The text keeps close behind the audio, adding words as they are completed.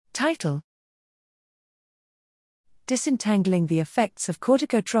Title: Disentangling the effects of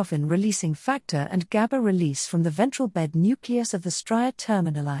corticotrophin releasing factor and GABA release from the ventral bed nucleus of the stria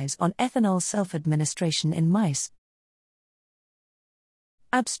terminalis on ethanol self-administration in mice.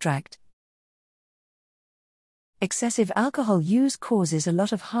 Abstract: Excessive alcohol use causes a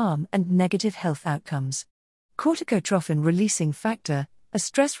lot of harm and negative health outcomes. Corticotrophin releasing factor, a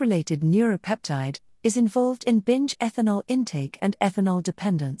stress-related neuropeptide, is involved in binge ethanol intake and ethanol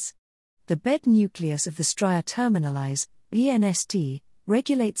dependence. The bed nucleus of the stria terminalis, BNST,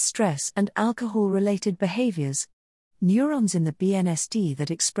 regulates stress and alcohol-related behaviors. Neurons in the BNST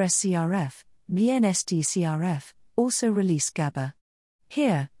that express CRF, BNST-CRF, also release GABA.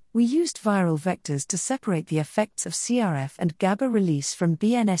 Here, we used viral vectors to separate the effects of CRF and GABA release from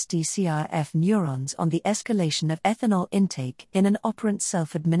BNST-CRF neurons on the escalation of ethanol intake in an operant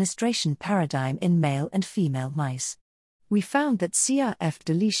self-administration paradigm in male and female mice. We found that CRF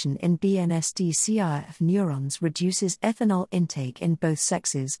deletion in BNST-CRF neurons reduces ethanol intake in both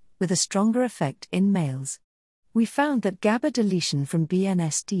sexes, with a stronger effect in males. We found that GABA deletion from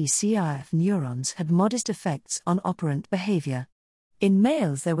BNST-CRF neurons had modest effects on operant behavior. In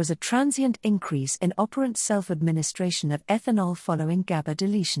males, there was a transient increase in operant self-administration of ethanol following GABA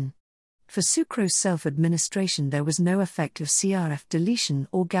deletion. For sucrose self-administration, there was no effect of CRF deletion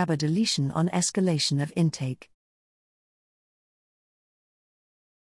or GABA deletion on escalation of intake.